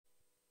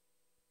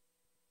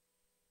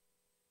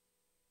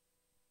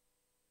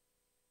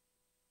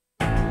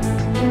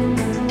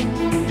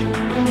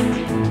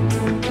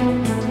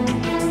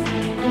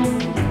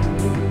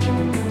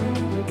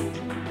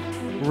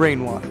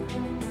rainwater.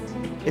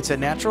 It's a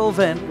natural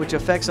event which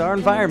affects our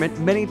environment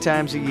many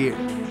times a year.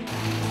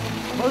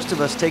 Most of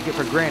us take it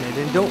for granted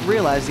and don't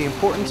realize the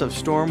importance of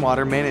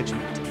stormwater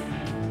management.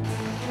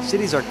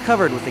 Cities are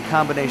covered with a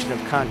combination of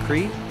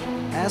concrete,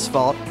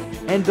 asphalt,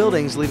 and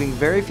buildings, leaving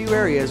very few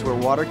areas where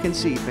water can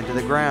seep into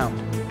the ground.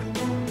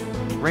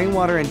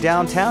 Rainwater in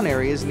downtown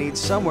areas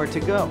needs somewhere to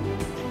go.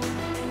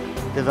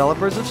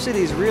 Developers of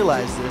cities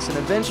realized this and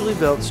eventually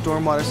built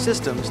stormwater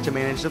systems to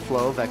manage the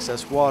flow of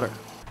excess water.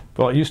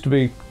 Well, it used to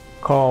be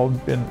called,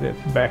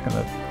 back in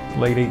the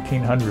late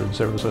 1800s,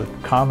 there was a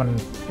common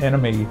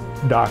enemy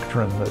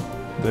doctrine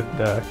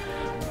that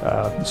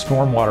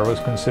stormwater was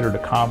considered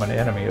a common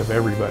enemy of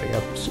everybody,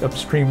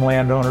 upstream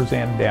landowners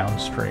and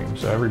downstream,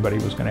 so everybody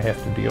was going to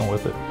have to deal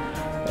with it.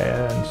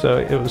 And so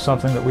it was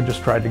something that we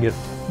just tried to get,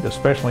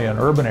 especially in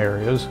urban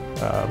areas,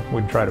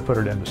 we'd try to put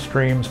it into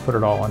streams, put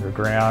it all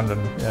underground,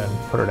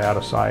 and put it out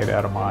of sight,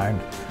 out of mind,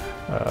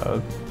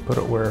 put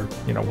it where,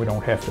 you know, we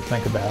don't have to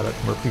think about it,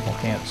 where people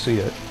can't see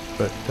it.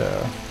 But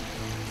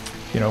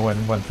you know,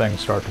 when things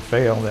start to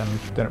fail, then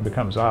it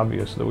becomes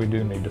obvious that we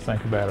do need to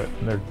think about it.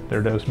 And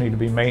there does need to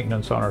be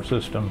maintenance on our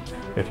system.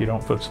 If you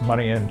don't put some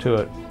money into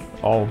it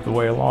all the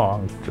way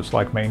along, just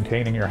like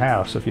maintaining your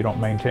house. If you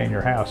don't maintain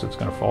your house, it's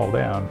going to fall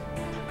down.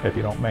 If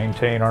you don't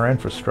maintain our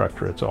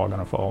infrastructure, it's all going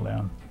to fall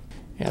down.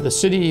 Yeah, the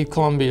City of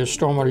Columbia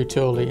stormwater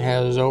utility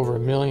has over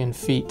 1 million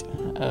feet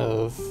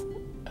of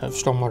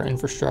stormwater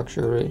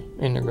infrastructure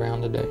in the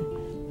ground today.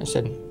 I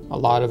said a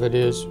lot of it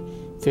is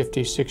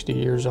 50, 60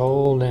 years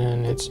old,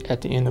 and it's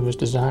at the end of its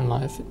design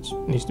life. It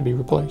needs to be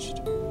replaced.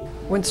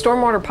 When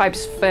stormwater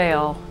pipes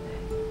fail,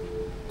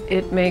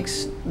 it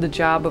makes the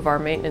job of our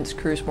maintenance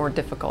crews more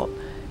difficult,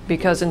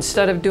 because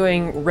instead of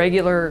doing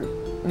regular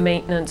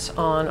maintenance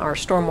on our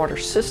stormwater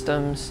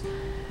systems,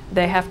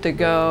 they have to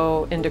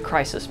go into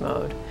crisis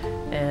mode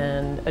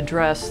and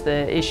address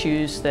the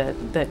issues that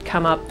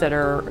come up that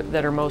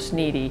are most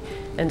needy.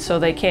 And so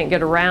they can't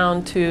get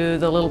around to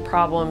the little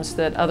problems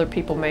that other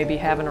people may be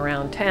having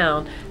around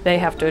town. They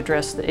have to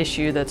address the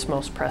issue that's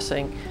most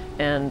pressing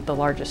and the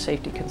largest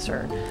safety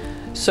concern.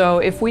 So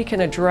if we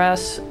can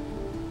address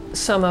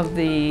some of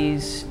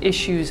these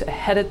issues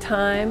ahead of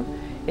time,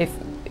 if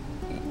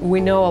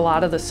we know a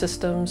lot of the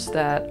systems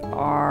that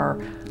are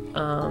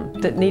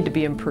that need to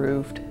be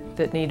improved,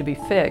 that need to be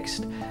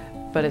fixed,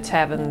 but it's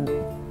having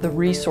the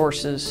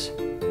resources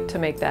to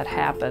make that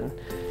happen.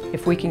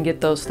 If we can get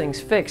those things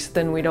fixed,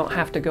 then we don't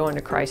have to go into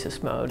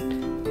crisis mode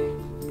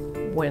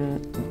when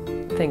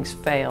things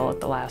fail at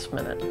the last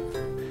minute.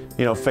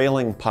 You know,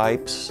 failing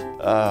pipes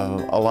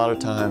a lot of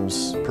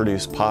times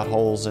produce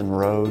potholes in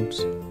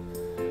roads.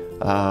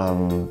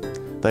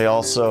 They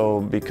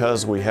also,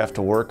 because we have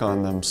to work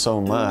on them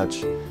so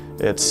much,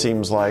 it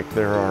seems like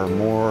there are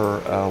more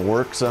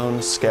work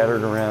zones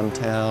scattered around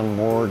town,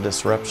 more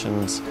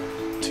disruptions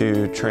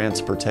to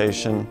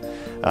transportation.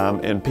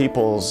 In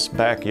people's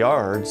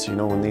backyards, you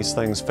know, when these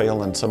things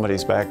fail in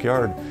somebody's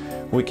backyard,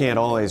 we can't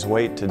always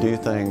wait to do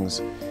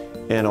things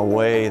in a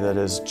way that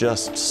is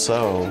just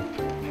so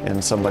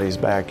in somebody's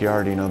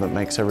backyard, you know, that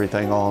makes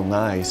everything all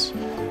nice.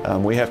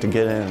 We have to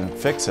get in and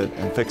fix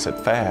it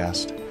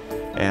fast.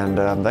 And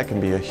that can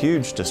be a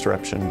huge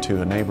disruption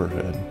to a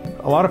neighborhood.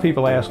 A lot of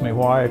people ask me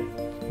why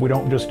we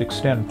don't just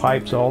extend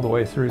pipes all the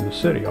way through the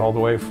city, all the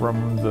way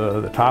from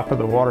the top of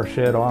the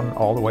watershed on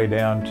all the way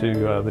down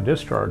to the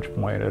discharge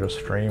point at a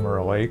stream or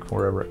a lake,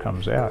 wherever it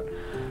comes out.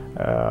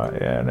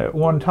 And at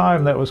one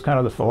time that was kind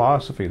of the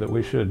philosophy that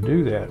we should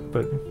do that,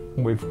 but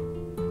we've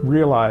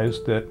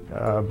realized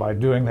that by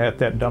doing that,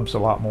 that dumps a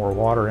lot more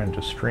water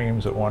into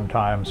streams at one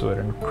time, so it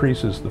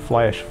increases the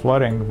flash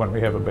flooding when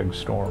we have a big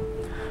storm.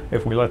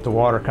 If we let the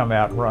water come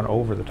out and run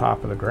over the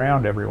top of the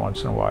ground every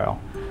once in a while,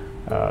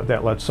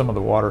 that lets some of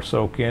the water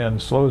soak in,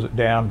 slows it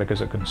down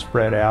because it can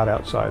spread out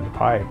outside the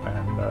pipe,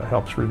 and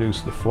helps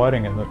reduce the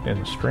flooding in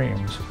the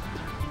streams.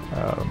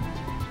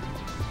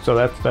 So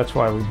that's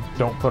why we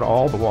don't put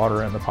all the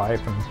water in the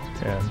pipe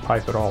and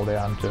pipe it all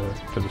down to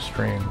the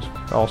streams.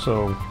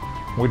 Also,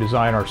 we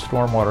design our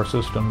stormwater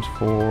systems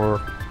for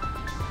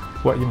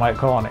what you might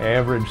call an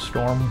average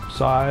storm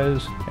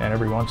size, and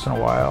every once in a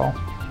while,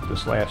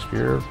 this last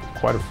year,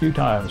 quite a few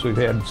times we've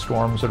had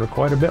storms that are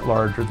quite a bit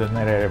larger than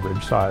that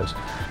average size.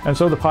 And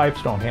so the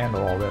pipes don't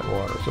handle all that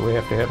water, so we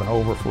have to have an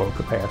overflow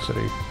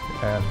capacity.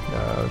 And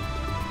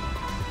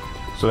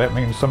so that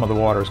means some of the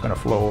water is going to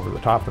flow over the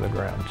top of the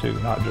ground too,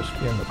 not just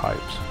in the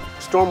pipes.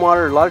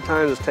 Stormwater a lot of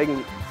times is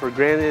taken for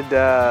granted.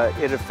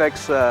 It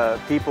affects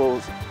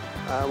people's,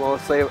 well,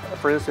 let's say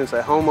for instance,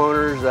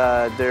 homeowners,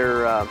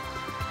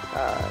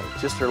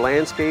 just their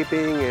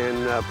landscaping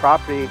and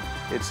property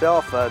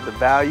itself, the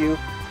value.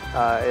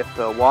 If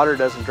the water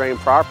doesn't drain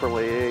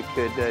properly, it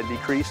could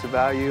decrease the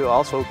value.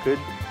 Also could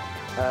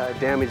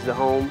damage the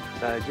home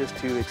just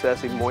to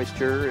excessive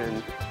moisture.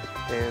 And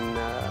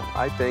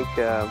I think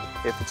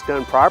if it's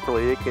done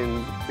properly, it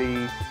can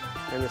be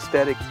an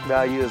aesthetic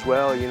value as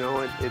well. You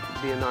know, it'd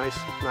be a nice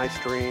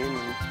stream,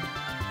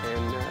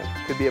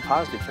 and could be a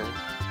positive thing.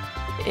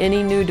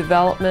 Any new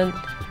development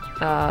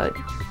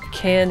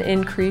can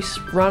increase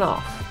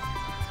runoff.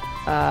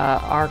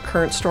 Our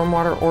current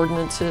stormwater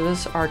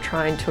ordinances are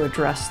trying to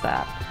address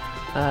that.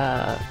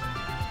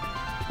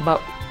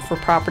 But for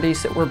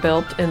properties that were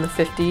built in the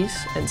 50s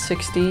and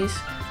 60s,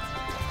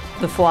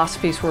 the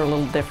philosophies were a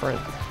little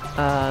different.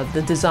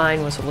 The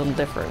design was a little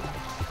different.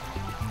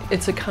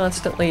 It's a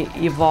constantly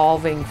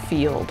evolving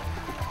field.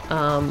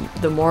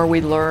 The more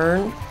we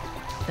learn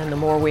and the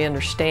more we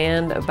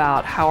understand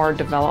about how our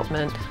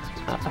development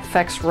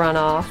affects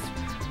runoff,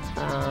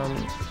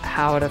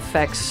 how it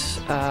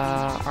affects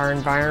our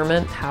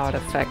environment, how it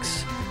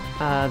affects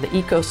the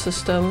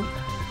ecosystem,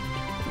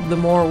 the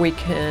more we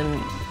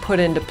can put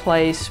into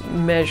place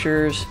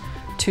measures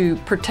to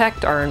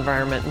protect our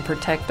environment and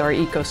protect our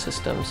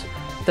ecosystems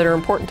that are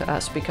important to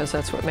us, because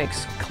that's what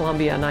makes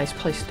Columbia a nice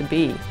place to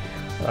be.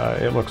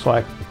 It looks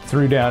like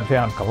through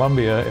downtown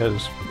Columbia,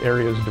 as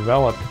areas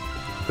developed,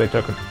 they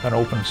took an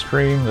open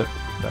stream that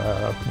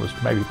was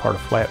maybe part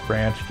of Flat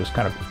Branch, just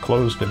kind of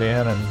closed it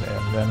in, and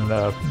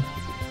then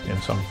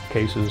in some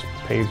cases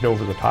paved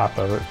over the top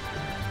of it.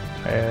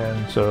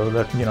 And so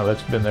that, you know,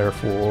 that's been there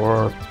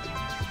for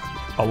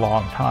a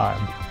long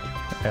time,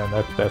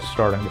 and that's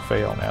starting to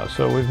fail now.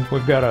 So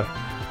we've got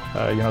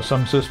you know,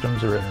 some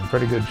systems are in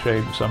pretty good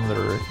shape, some that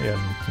are in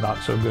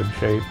not so good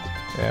shape,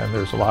 and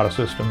there's a lot of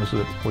systems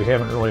that we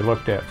haven't really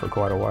looked at for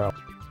quite a while.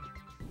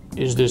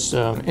 Is this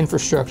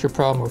infrastructure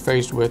problem we're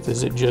faced with,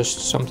 is it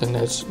just something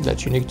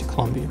that's unique to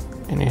Columbia?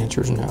 And the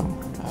answer is no.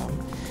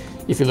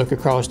 If you look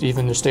across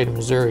even the state of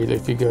Missouri,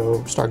 if you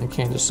go starting in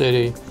Kansas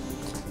City,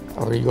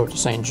 or you go to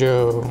St.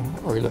 Joe,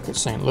 or you look at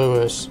St.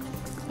 Louis,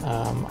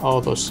 all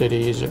of those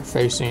cities are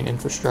facing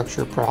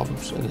infrastructure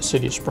problems. The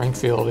city of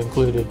Springfield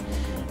included.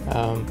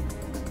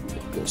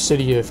 The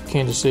city of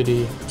Kansas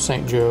City,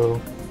 St. Joe,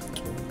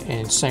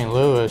 and St.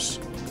 Louis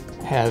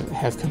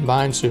have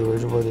combined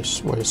sewers where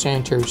the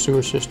sanitary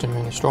sewer system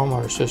and the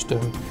stormwater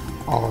system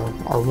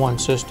are one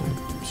system.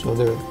 So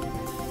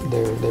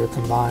they're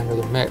combined, or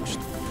they're mixed.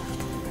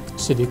 The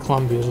city of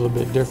Columbia is a little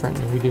bit different,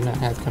 and we do not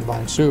have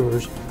combined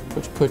sewers,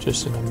 which puts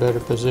us in a better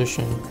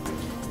position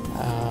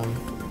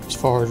as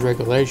far as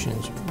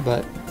regulations,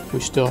 but we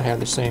still have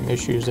the same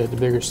issues that the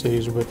bigger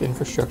cities with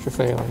infrastructure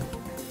failing.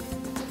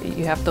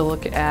 You have to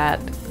look at,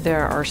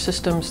 there are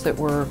systems that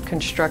were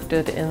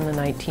constructed in the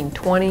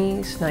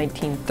 1920s,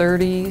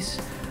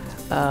 1930s,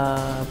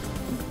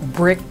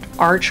 brick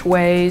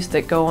archways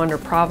that go under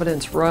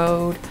Providence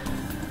Road.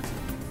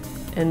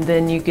 And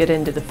then you get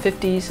into the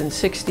 50s and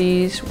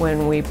 60s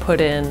when we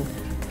put in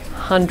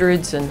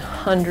hundreds and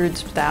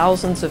hundreds,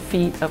 thousands of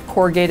feet of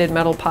corrugated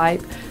metal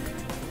pipe.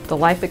 The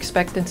life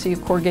expectancy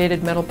of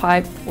corrugated metal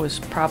pipe was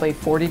probably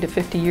 40 to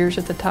 50 years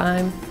at the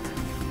time.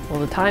 Well,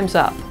 the time's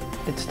up.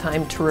 It's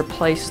time to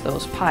replace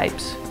those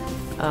pipes,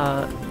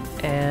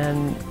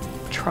 and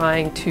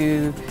trying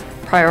to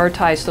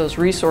prioritize those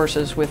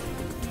resources with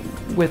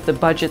the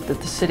budget that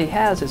the city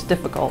has is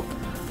difficult.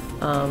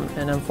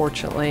 And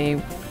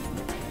unfortunately,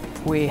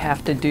 we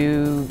have to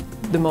do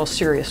the most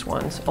serious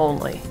ones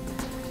only.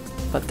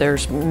 But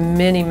there's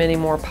many, many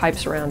more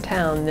pipes around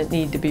town that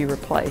need to be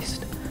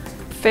replaced.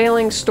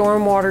 Failing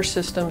stormwater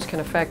systems can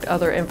affect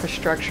other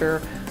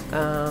infrastructure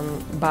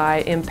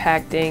by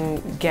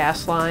impacting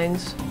gas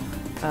lines,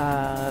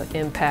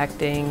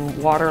 impacting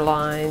water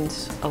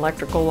lines,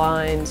 electrical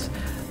lines,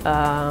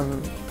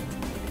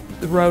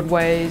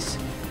 roadways.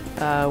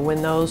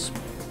 When those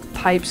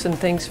pipes and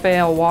things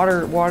fail,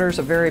 water is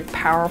a very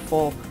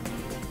powerful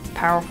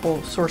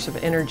source of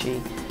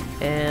energy.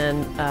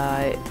 And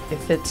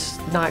if it's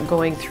not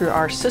going through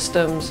our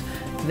systems,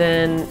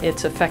 then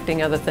it's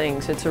affecting other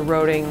things. It's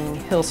eroding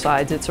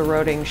hillsides, it's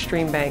eroding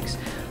stream banks.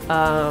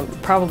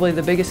 Probably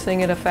the biggest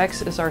thing it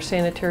affects is our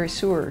sanitary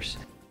sewers.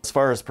 As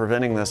far as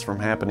preventing this from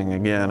happening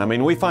again, I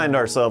mean, we find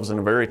ourselves in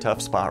a very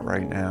tough spot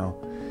right now,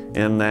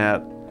 in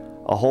that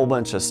a whole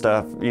bunch of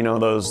stuff, you know,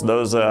 those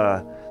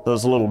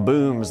little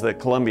booms that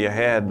Columbia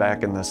had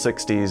back in the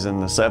 60s and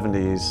the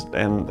 70s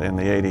and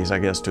the 80s, I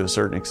guess, to a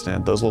certain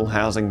extent, those little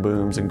housing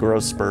booms and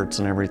growth spurts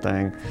and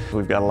everything.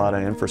 We've got a lot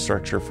of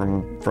infrastructure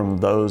from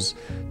those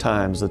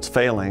times that's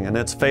failing, and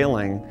it's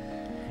failing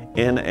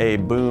in a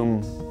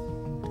boom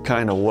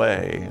kind of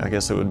way. I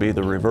guess it would be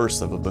the reverse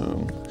of a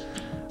boom.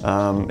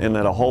 In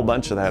that a whole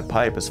bunch of that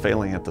pipe is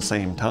failing at the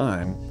same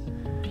time,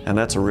 and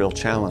that's a real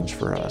challenge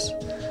for us.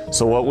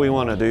 So what we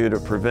want to do to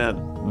prevent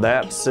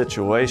that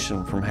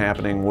situation from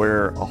happening,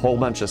 where a whole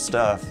bunch of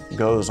stuff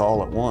goes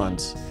all at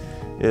once,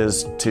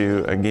 is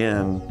to,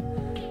 again,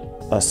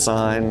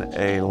 assign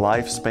a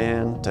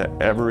lifespan to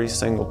every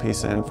single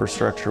piece of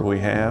infrastructure we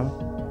have,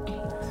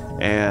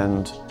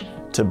 and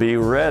to be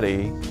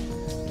ready,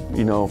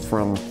 you know,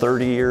 from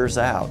 30 years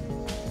out.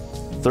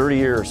 30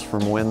 years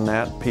from when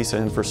that piece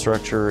of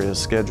infrastructure is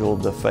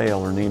scheduled to fail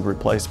or need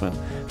replacement,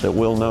 that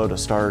we'll know to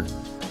start,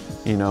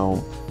 you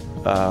know,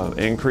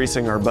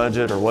 increasing our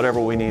budget or whatever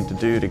we need to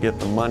do to get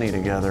the money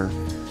together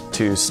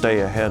to stay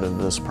ahead of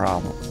this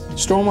problem.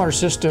 Stormwater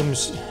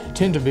systems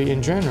tend to be,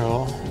 in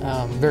general,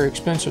 very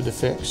expensive to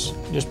fix,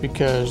 just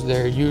because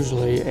they're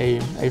usually a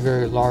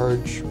very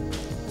large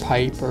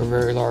pipe or a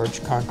very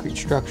large concrete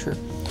structure.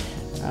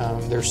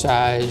 They're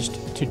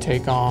sized to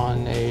take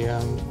on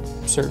a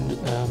certain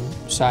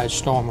size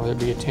storm, whether it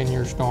be a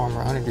 10-year storm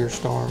or a 100-year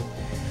storm.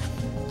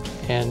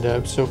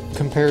 And so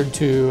compared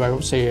to, I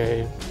would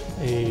say,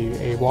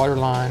 a water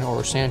line or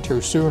a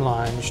sanitary sewer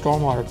line, the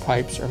stormwater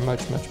pipes are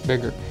much, much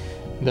bigger.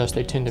 Thus,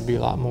 they tend to be a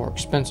lot more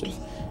expensive.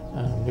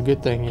 The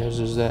good thing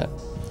is that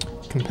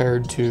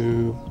compared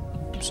to,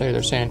 say,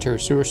 their sanitary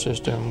sewer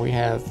system, we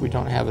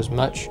don't have as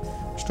much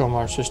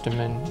stormwater system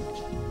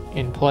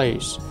in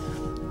place.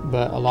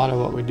 But a lot of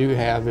what we do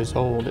have is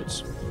old.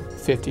 It's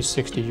 50,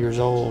 60 years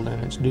old,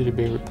 and it's due to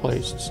be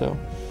replaced. So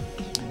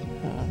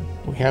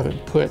we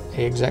haven't put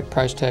an exact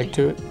price tag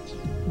to it,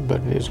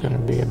 but it is going to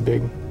be a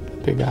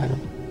big item.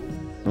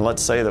 And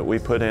let's say that we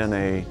put in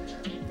a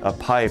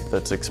pipe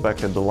that's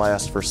expected to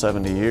last for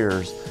 70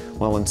 years.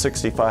 Well, in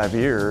 65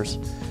 years,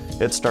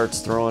 it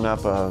starts throwing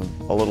up a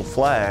little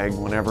flag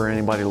whenever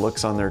anybody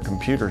looks on their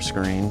computer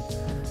screen.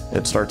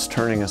 It starts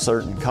turning a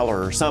certain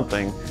color or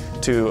something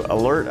to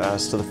alert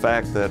us to the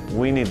fact that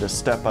we need to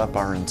step up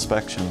our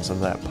inspections of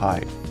that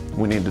pipe.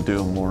 We need to do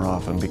them more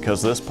often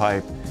because this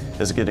pipe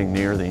is getting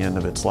near the end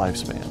of its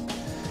lifespan.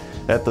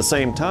 At the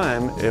same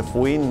time, if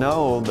we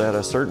know that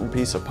a certain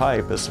piece of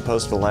pipe is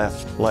supposed to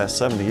last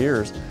 70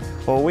 years,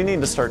 well, we need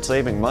to start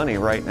saving money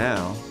right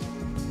now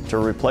to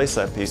replace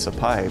that piece of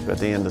pipe at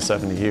the end of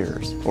 70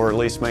 years, or at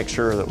least make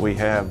sure that we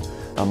have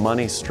a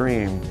money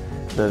stream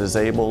that is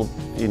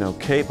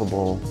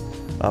capable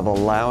of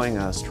allowing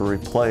us to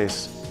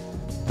replace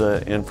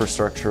the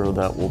infrastructure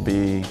that will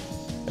be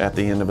at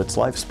the end of its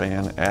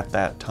lifespan at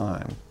that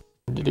time.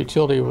 The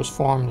utility was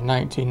formed in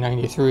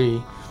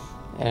 1993,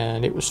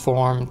 and it was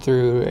formed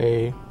through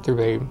a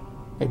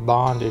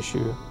bond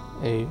issue,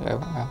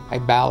 a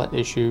ballot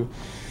issue.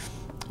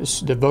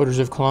 The voters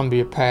of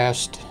Columbia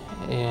passed,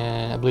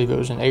 and I believe it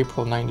was in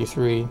April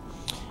 '93,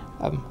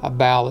 a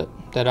ballot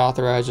that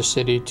authorized the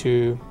city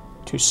to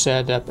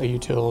set up a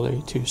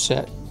utility, to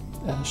set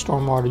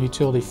stormwater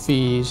utility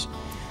fees.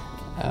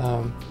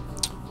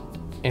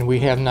 And we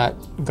have not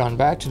gone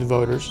back to the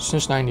voters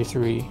since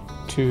 '93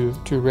 to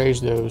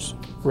raise those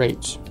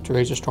rates, to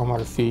raise the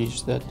stormwater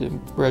fees that the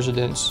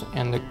residents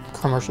and the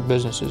commercial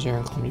businesses here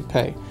in Columbia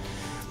pay.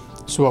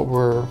 So what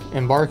we're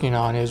embarking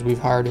on is we've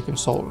hired a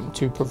consultant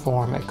to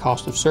perform a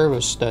cost of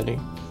service study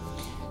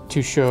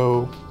to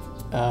show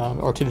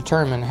or to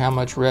determine how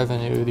much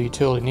revenue the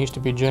utility needs to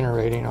be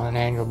generating on an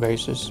annual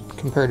basis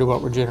compared to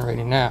what we're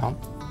generating now.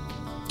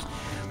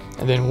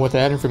 And then with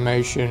that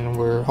information,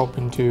 we're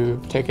hoping to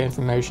take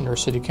information to our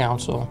city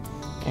council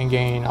and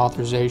gain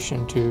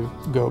authorization to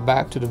go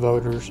back to the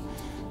voters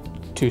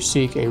to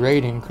seek a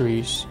rate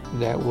increase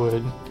that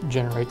would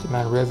generate the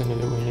amount of revenue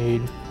that we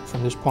need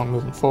from this point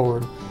moving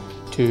forward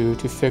to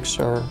fix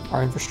our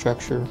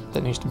infrastructure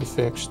that needs to be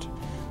fixed.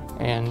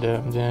 And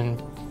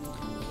then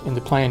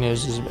the plan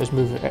is as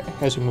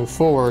we move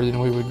forward, then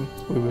we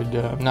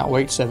would not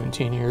wait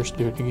 17 years to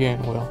do it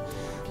again.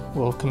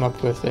 We'll come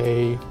up with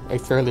a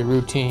fairly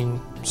routine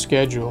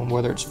schedule,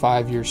 whether it's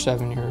 5 years,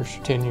 7 years,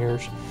 10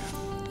 years,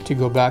 to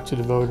go back to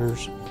the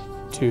voters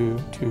to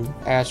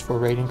ask for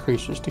rate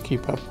increases to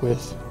keep up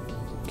with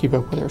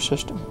our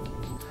system.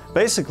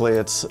 Basically,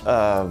 it's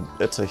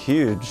a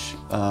huge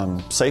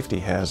safety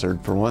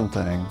hazard for one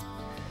thing.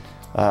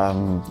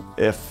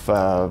 If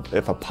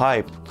a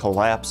pipe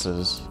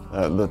collapses,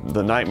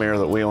 the nightmare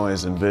that we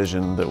always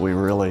envision, that we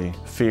really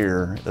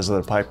fear, is that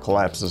a pipe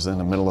collapses in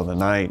the middle of the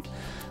night.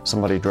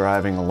 Somebody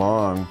driving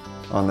along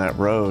on that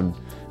road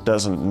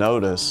doesn't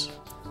notice,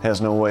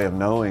 has no way of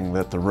knowing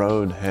that the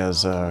road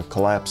has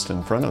collapsed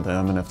in front of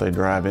them, and if they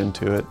drive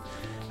into it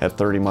at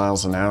 30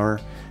 miles an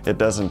hour, it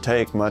doesn't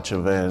take much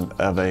of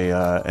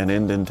an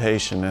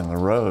indentation in the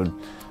road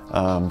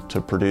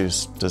to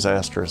produce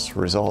disastrous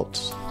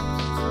results.